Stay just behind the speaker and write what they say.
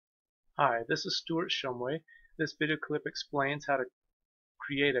Hi, this is Stuart Shumway. This video clip explains how to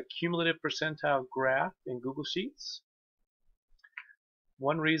create a cumulative percentile graph in Google Sheets.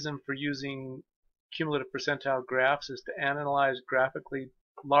 One reason for using cumulative percentile graphs is to analyze graphically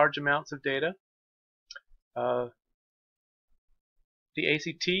large amounts of data. The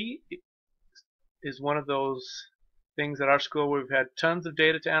ACT is one of those things at our school where we've had tons of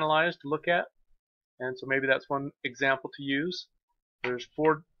data to analyze, to look at, and so maybe that's one example to use. There's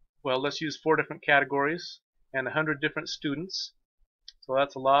let's use 4 different categories and 100 different students. So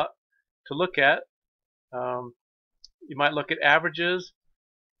that's a lot to look at. You might look at averages.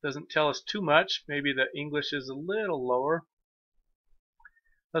 Doesn't tell us too much. Maybe the English is a little lower.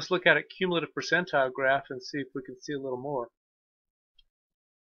 Let's look at a cumulative percentile graph and see if we can see a little more.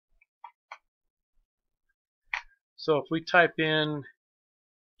 So if we type in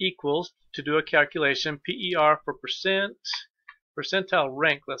equals to do a calculation, PER for percentile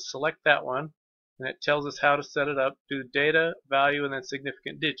rank, let's select that one, and it tells us how to set it up. Do data, value, and then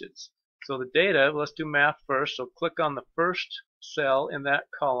significant digits. So the data, let's do math first. So click on the first cell in that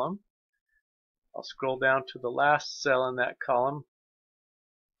column. I'll scroll down to the last cell in that column.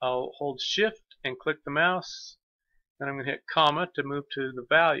 I'll hold shift and click the mouse, and I'm going to hit comma to move to the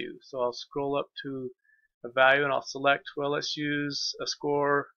value. So I'll scroll up to a value and I'll select, well, let's use a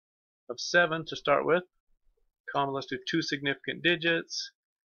score of 7 to start with. Comma, let's do 2 significant digits.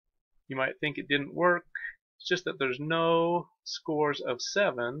 You might think it didn't work. It's just that there's no scores of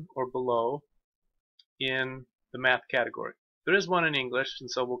 7 or below in the math category. There is one in English, and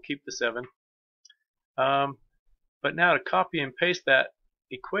so we'll keep the 7. But now to copy and paste that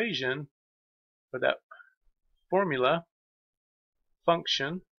equation, or that formula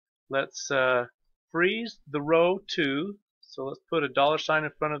function, let's freeze the row 2. So let's put a $sign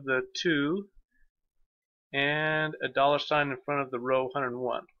in front of the 2 and a $sign in front of the row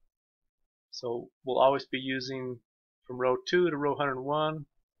 101. So we'll always be using from row 2 to row 101.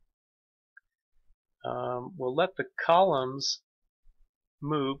 We'll let the columns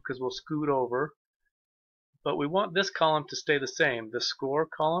move because we'll scoot over, but we want this column to stay the same, the score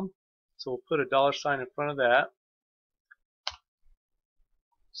column. So we'll put a $sign in front of that.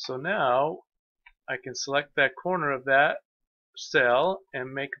 So now I can select that corner of that cell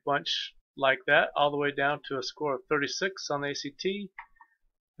and make a bunch like that all the way down to a score of 36 on the ACT.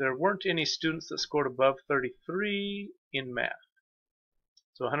 There weren't any students that scored above 33 in math.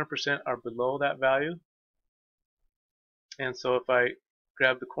 So 100% are below that value. And so if I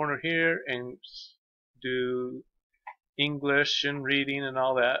grab the corner here and do English and reading and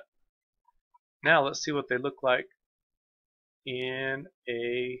all that, now let's see what they look like in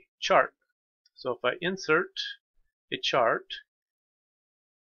a chart. So if I insert a chart,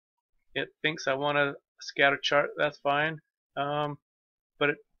 it thinks I want a scatter chart. That's fine. But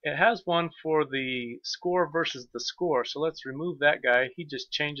it has one for the score versus the score. So let's remove that guy. He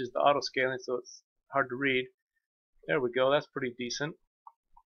just changes the auto scaling, so it's hard to read. There we go. That's pretty decent.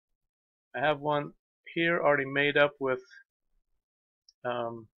 I have one here already made up with a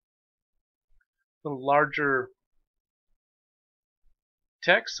little larger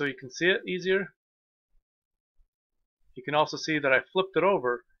text so you can see it easier. You can also see that I flipped it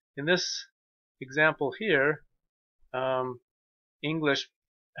over. In this example here, English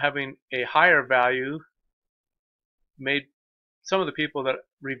having a higher value made some of the people that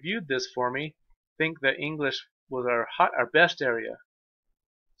reviewed this for me think that English was our best area.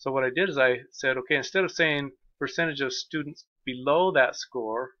 So what I did is I said, okay, instead of saying percentage of students below that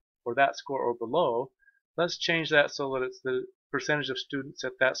score or below, let's change that so that it's the percentage of students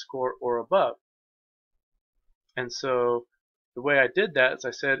at that score or above. And so the way I did that is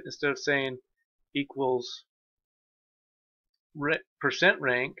I said, instead of saying equals percent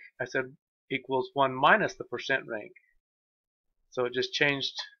rank, I said equals 1 minus the percent rank. So it just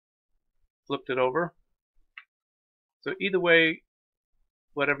changed, flipped it over. So either way,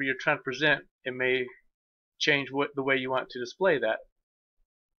 whatever you're trying to present, it may change the way you want to display that.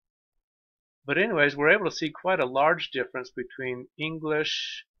 But anyways, we're able to see quite a large difference between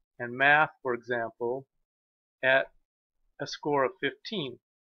English and math, for example, at a score of 15.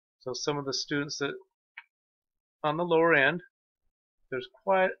 So some of the students that on the lower end, there's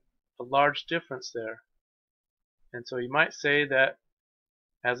quite a large difference there. And so you might say that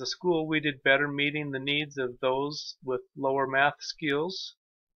as a school we did better meeting the needs of those with lower math skills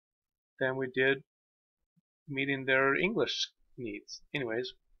than we did meeting their English needs.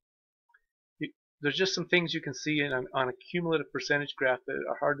 Anyways, there's just some things you can see on a cumulative percentage graph that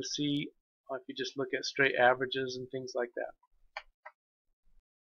are hard to see if you just look at straight averages and things like that.